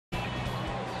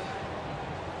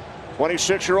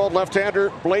26-year-old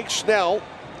left-hander Blake Snell,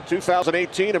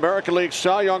 2018 American League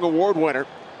Cy Young Award winner,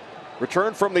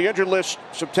 returned from the injured list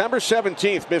September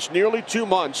 17th, missed nearly 2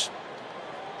 months,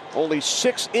 only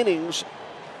 6 innings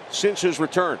since his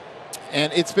return.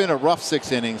 And it's been a rough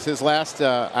 6 innings. His last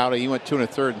outing, he went 2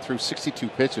 1/3 and threw 62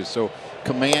 pitches, so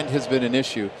command has been an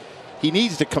issue. He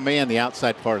needs to command the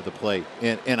outside part of the plate,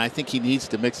 and I think he needs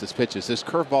to mix his pitches. His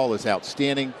curveball is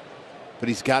outstanding, but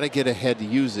he's got to get ahead to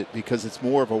use it because it's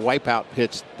more of a wipeout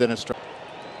pitch than a strike.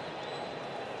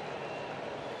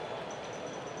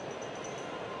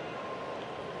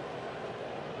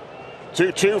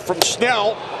 Two from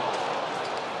Snell.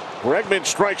 Bregman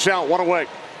strikes out, 1 away.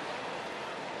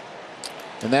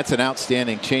 And that's an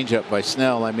outstanding changeup by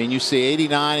Snell. I mean, you see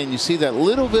 89 and you see that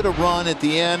little bit of run at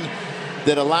the end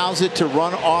that allows it to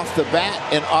run off the bat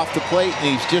and off the plate,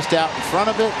 and he's just out in front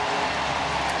of it,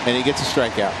 and he gets a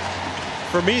strikeout.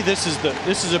 For me, this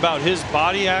is about his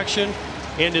body action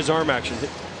and his arm action.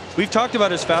 We've talked about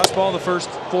his fastball the first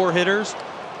 4 hitters,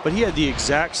 but he had the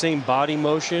exact same body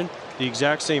motion, the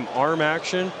exact same arm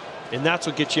action, and that's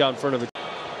what gets you out in front of it.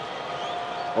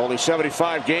 Only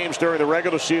 75 games during the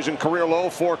regular season, career low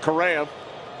for Correa.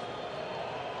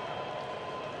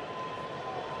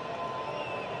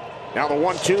 Now the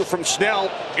 1-2 from Snell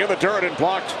in the dirt and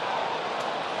blocked.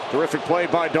 Terrific play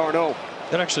by d'Arnaud.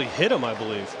 That actually hit him, I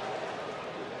believe.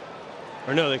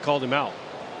 Or no, they called him out.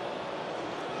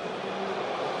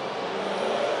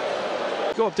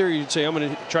 Go up there, you'd say, I'm going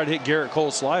to try to hit Garrett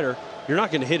Cole's slider. You're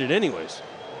not going to hit it anyways.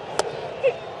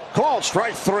 Called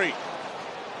strike 3.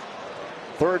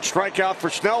 Third strikeout for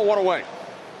Snell, 1 away.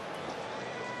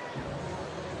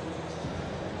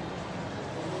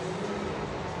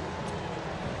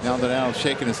 Now that Al's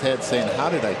shaking his head saying, how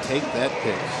did I take that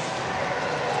pitch?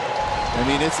 I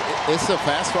mean, it's a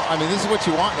fastball. I mean, this is what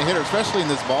you want in a hitter, especially in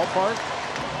this ballpark,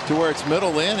 to where it's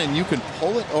middle in and you can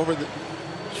pull it over the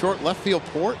short left field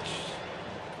porch.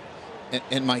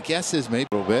 And my guess is maybe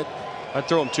a little bit. I'd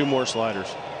throw him 2 more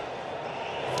sliders.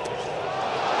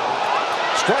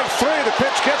 Strike 3, the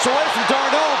pitch gets away from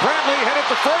d'Arnaud. Brantley headed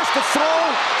to first. The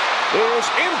throw is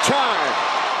in time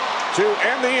to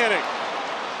end the inning.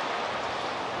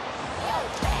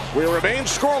 We remain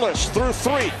scoreless through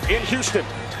 3 in Houston.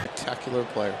 Spectacular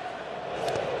player.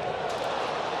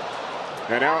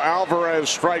 And now Alvarez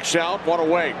strikes out, 1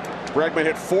 away. Bregman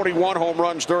hit 41 home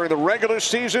runs during the regular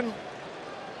season.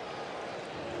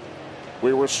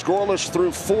 We were scoreless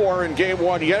through 4 in game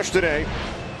 1 yesterday.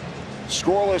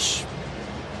 Scoreless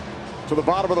to the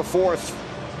bottom of the 4th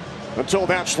until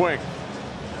that swing.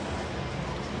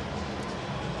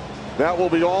 That will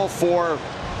be all for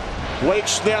Blake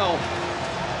Snell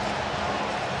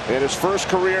in his first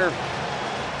career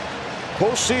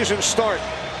postseason start.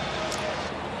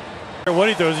 What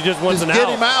he throws, he just wants an out. Get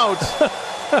him out.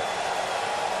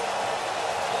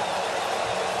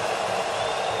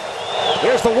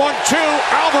 Here's the 1-2.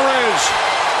 Alvarez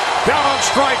down on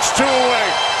strikes, 2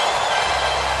 away.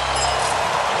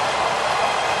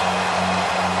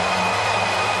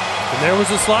 And there was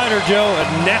a slider, Joe, a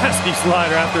nasty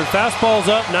slider after fastball's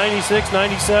up, 96,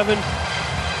 97.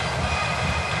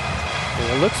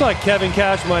 And it looks like Kevin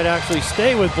Cash might actually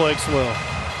stay with Blake Snell.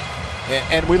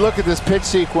 And we look at this pitch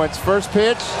sequence. First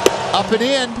pitch, up and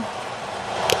in.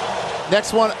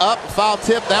 Next one up, foul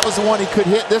tip. That was the one he could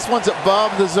hit. This one's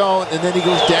above the zone, and then he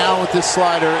goes down with this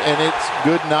slider, and it's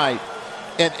good night.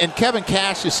 And Kevin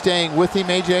Cash is staying with him,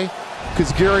 AJ,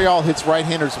 because Gurriel hits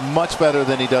right-handers much better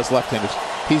than he does left-handers.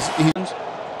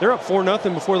 They're up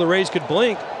 4-0 before the Rays could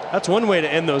blink. That's one way to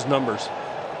end those numbers.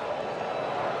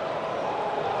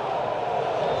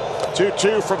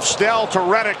 2-2 from Snell to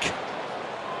Reddick.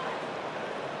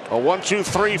 A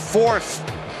 1-2-3 4th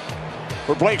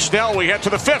for Blake Snell. We head to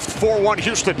the 5th, 4-1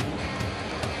 Houston.